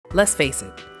Let's face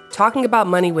it, talking about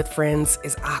money with friends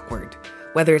is awkward.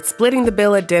 Whether it's splitting the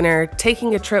bill at dinner,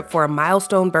 taking a trip for a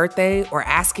milestone birthday, or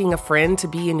asking a friend to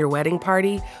be in your wedding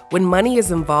party, when money is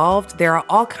involved, there are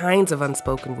all kinds of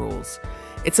unspoken rules.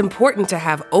 It's important to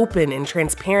have open and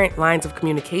transparent lines of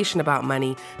communication about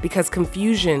money because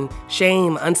confusion,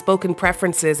 shame, unspoken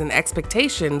preferences, and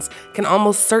expectations can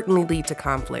almost certainly lead to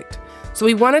conflict. So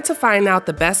we wanted to find out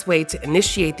the best way to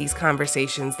initiate these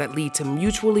conversations that lead to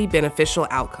mutually beneficial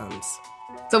outcomes.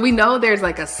 So we know there's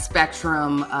like a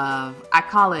spectrum of, I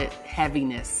call it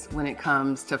heaviness when it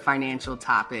comes to financial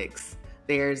topics.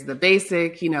 There's the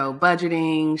basic,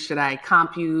 budgeting, should I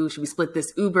comp you, should we split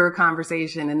this Uber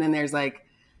conversation? And then there's like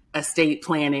estate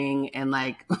planning and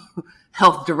like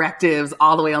health directives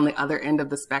all the way on the other end of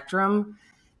the spectrum.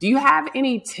 Do you have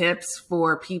any tips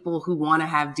for people who want to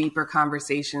have deeper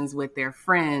conversations with their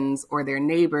friends or their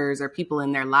neighbors or people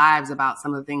in their lives about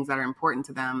some of the things that are important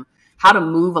to them? How to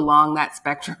move along that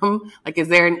spectrum? Like, is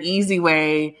there an easy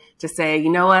way to say, you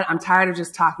know what, I'm tired of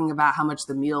just talking about how much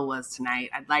the meal was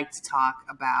tonight. I'd like to talk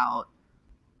about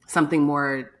something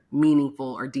more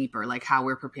meaningful or deeper, like how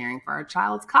we're preparing for our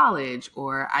child's college,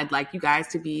 or I'd like you guys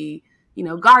to be,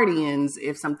 guardians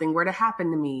if something were to happen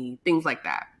to me, things like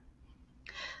that.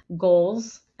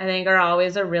 Goals, I think, are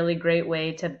always a really great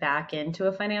way to back into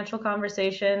a financial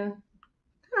conversation,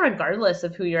 regardless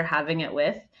of who you're having it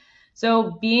with.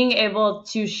 So being able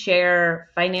to share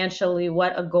financially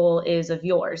what a goal is of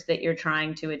yours that you're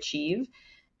trying to achieve.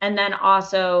 And then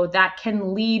also that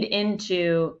can lead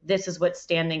into, this is what's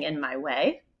standing in my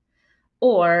way,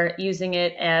 or using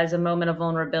it as a moment of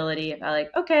vulnerability. If I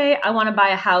like, okay, I want to buy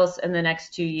a house in the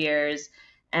next 2 years,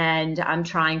 and I'm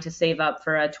trying to save up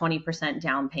for a 20%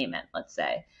 down payment, let's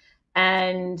say.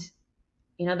 And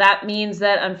that means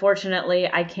that unfortunately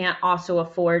I can't also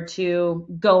afford to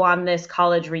go on this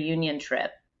college reunion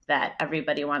trip that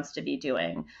everybody wants to be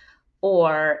doing.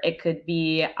 Or it could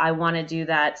be, I want to do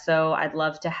that, so I'd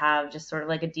love to have just sort of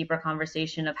like a deeper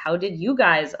conversation of how did you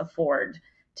guys afford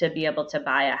to be able to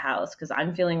buy a house? Because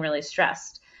I'm feeling really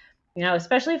stressed.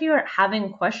 Especially if you are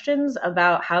having questions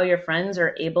about how your friends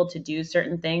are able to do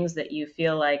certain things that you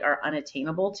feel like are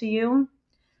unattainable to you.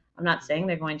 I'm not saying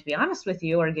they're going to be honest with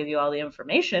you or give you all the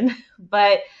information,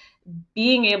 but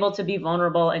being able to be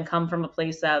vulnerable and come from a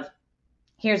place of,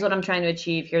 here's what I'm trying to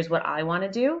achieve, here's what I want to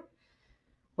do.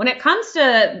 When it comes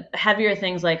to heavier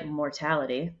things like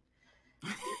mortality,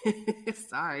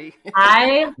 sorry,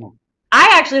 I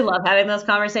actually love having those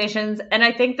conversations. And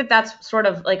I think that that's sort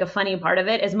of like a funny part of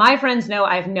it is my friends know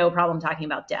I have no problem talking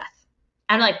about death.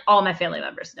 And like all my family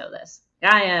members know this.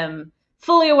 I am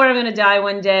fully aware I'm going to die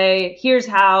one day. Here's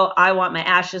how I want my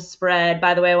ashes spread.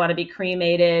 By the way, I want to be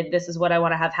cremated. This is what I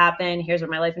want to have happen. Here's what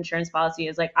my life insurance policy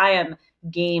is. Like, I am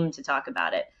game to talk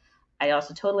about it. I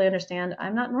also totally understand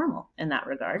I'm not normal in that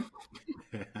regard.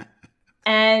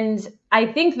 And I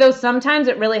think though sometimes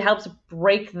it really helps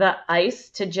break the ice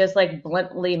to just like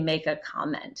bluntly make a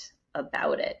comment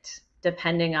about it,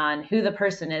 depending on who the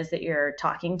person is that you're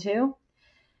talking to.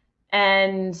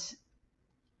 And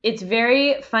it's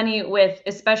very funny with,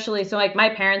 especially, so like my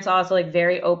parents are also like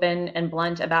very open and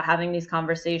blunt about having these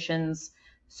conversations.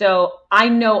 So I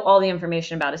know all the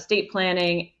information about estate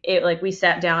planning. It like we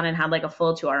sat down and had like a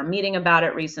full 2-hour meeting about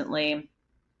it recently.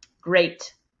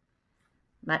 Great.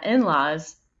 My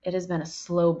in-laws, it has been a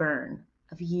slow burn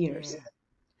of years. Yeah.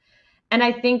 And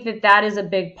I think that that is a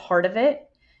big part of it,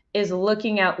 is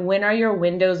looking at when are your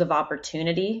windows of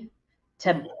opportunity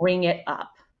to bring it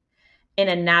up in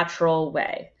a natural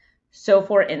way. So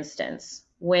for instance,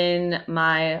 when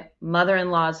my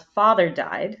mother-in-law's father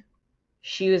died,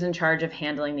 she was in charge of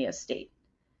handling the estate.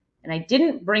 And I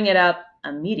didn't bring it up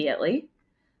immediately,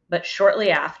 but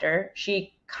shortly after,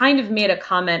 she kind of made a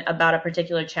comment about a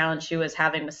particular challenge she was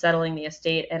having with settling the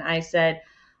estate. And I said,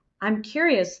 I'm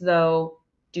curious though,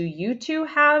 do you two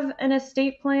have an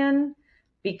estate plan?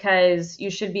 Because you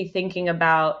should be thinking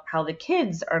about how the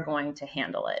kids are going to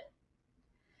handle it.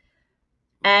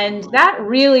 And that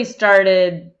really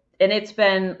started, and it's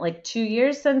been like 2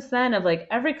 years since then, of like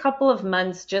every couple of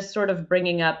months, just sort of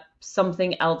bringing up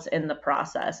something else in the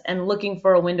process and looking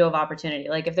for a window of opportunity.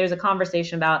 Like if there's a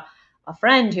conversation about a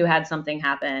friend who had something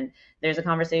happen, there's a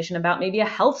conversation about maybe a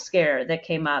health scare that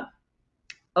came up.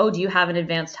 Oh, do you have an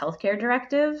advanced healthcare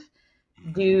directive?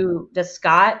 Does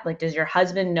Scott, like, does your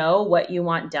husband know what you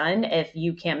want done if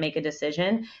you can't make a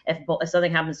decision? If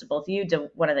something happens to both of you, do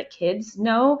one of the kids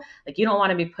know? Like, you don't want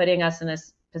to be putting us in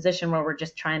this position where we're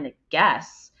just trying to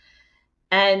guess.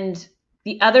 And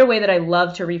the other way that I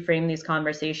love to reframe these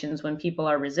conversations when people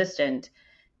are resistant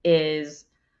is,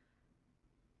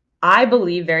 I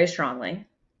believe very strongly,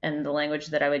 and the language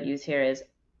that I would use here is,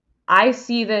 I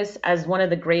see this as one of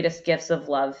the greatest gifts of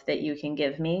love that you can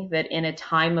give me, that in a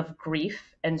time of grief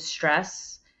and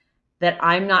stress, that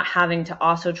I'm not having to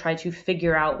also try to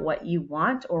figure out what you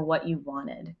want or what you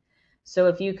wanted. So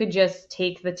if you could just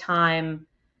take the time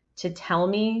to tell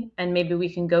me, and maybe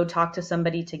we can go talk to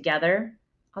somebody together.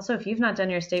 Also, if you've not done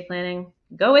your estate planning,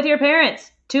 go with your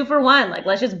parents. 2 for 1. Like,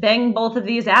 let's just bang both of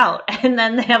these out. And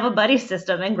then they have a buddy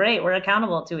system, and great, we're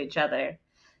accountable to each other.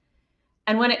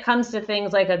 And when it comes to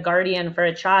things like a guardian for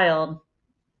a child,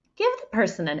 give the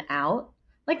person an out.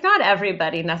 Like, not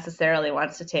everybody necessarily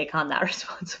wants to take on that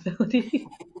responsibility.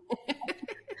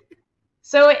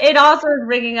 So it also is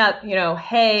bringing up,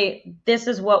 hey, this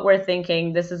is what we're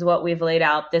thinking. This is what we've laid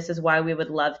out. This is why we would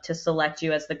love to select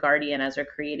you as the guardian as we're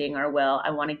creating our will.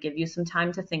 I want to give you some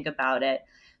time to think about it.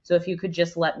 So if you could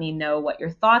just let me know what your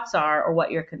thoughts are or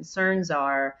what your concerns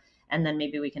are, and then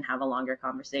maybe we can have a longer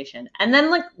conversation. And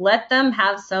then let them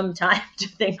have some time to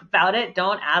think about it.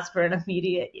 Don't ask for an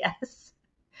immediate yes.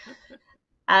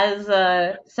 As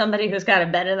somebody who's kind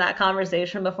of been in that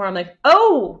conversation before, I'm like,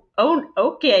 oh,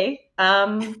 okay.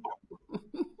 If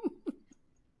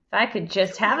I could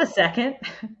just have a second,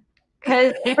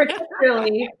 because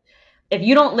particularly if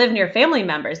you don't live near family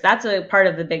members, that's a part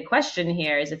of the big question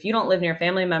here is if you don't live near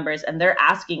family members and they're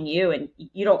asking you and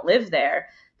you don't live there,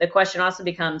 the question also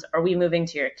becomes, are we moving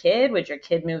to your kid? Would your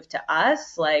kid move to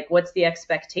us? Like, what's the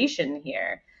expectation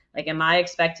here? Like, am I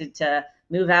expected to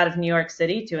move out of New York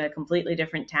City to a completely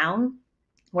different town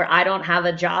where I don't have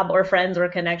a job or friends or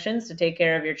connections to take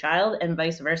care of your child, and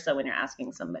vice versa when you're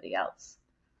asking somebody else?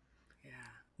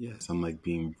 Yes, I'm like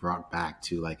being brought back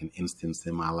to like an instance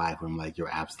in my life where I'm like, you're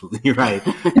absolutely right.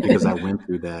 Because I went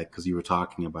through that because you were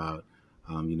talking about,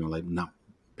 like not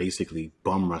basically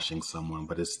bum rushing someone,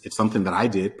 but it's something that I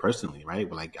did personally, right?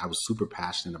 But like I was super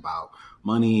passionate about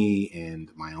money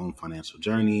and my own financial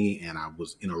journey. And I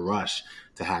was in a rush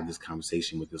to have this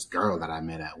conversation with this girl that I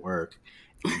met at work,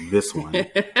 this one.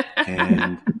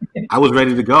 And I was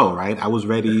ready to go, right? I was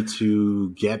ready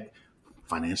to get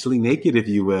financially naked, if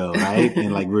you will, right?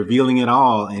 And like revealing it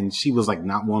all. And she was like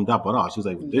not warmed up at all. She was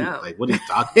like, dude, like, what are you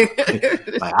talking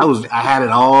about? I had it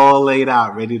all laid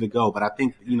out, ready to go. But I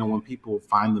think, when people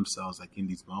find themselves like in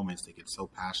these moments, they get so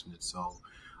passionate, so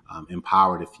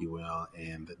empowered, if you will,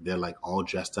 and they're like all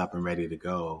dressed up and ready to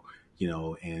go,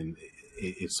 and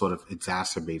it sort of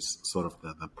exacerbates sort of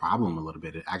the problem a little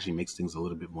bit. It actually makes things a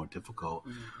little bit more difficult.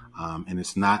 And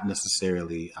it's not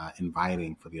necessarily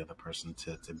inviting for the other person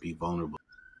to be vulnerable.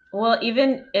 Well,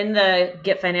 even in the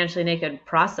Get Financially Naked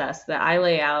process that I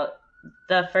lay out,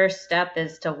 the first step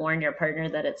is to warn your partner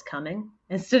that it's coming.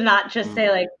 It's to not just say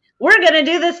like, we're going to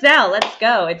do this now, let's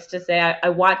go. It's to say, I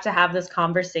want to have this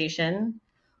conversation.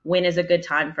 When is a good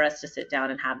time for us to sit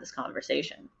down and have this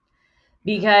conversation?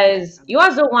 Because you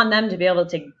also want them to be able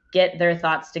to get their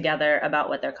thoughts together about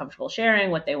what they're comfortable sharing,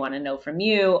 what they want to know from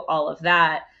you, all of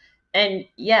that. And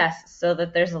yes, so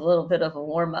that there's a little bit of a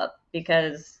warm up,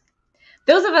 because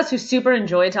those of us who super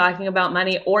enjoy talking about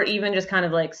money, or even just kind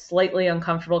of like slightly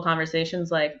uncomfortable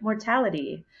conversations like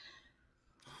mortality,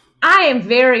 I am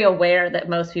very aware that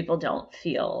most people don't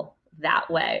feel that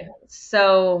way.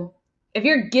 So if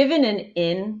you're given an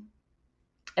in,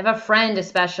 if a friend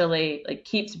especially like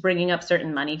keeps bringing up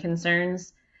certain money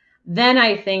concerns, then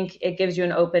I think it gives you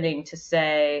an opening to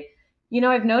say,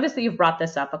 I've noticed that you've brought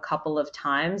this up a couple of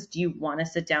times. Do you want to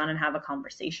sit down and have a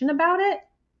conversation about it?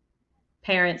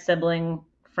 Parent, sibling,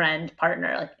 friend,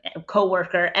 partner, like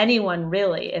coworker, anyone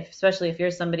really, especially if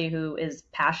you're somebody who is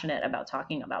passionate about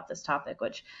talking about this topic,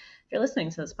 which if you're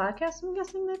listening to this podcast, I'm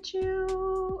guessing that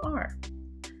you are.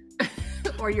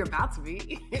 Or you're about to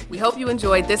be. We hope you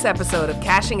enjoyed this episode of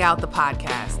Cashing Out the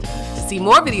Podcast. To see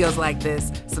more videos like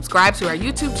this, subscribe to our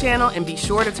YouTube channel and be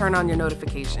sure to turn on your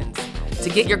notifications. To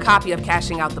get your copy of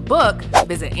Cashing Out the Book,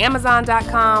 visit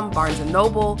Amazon.com, Barnes &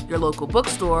 Noble, your local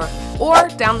bookstore, or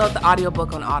download the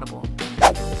audiobook on Audible.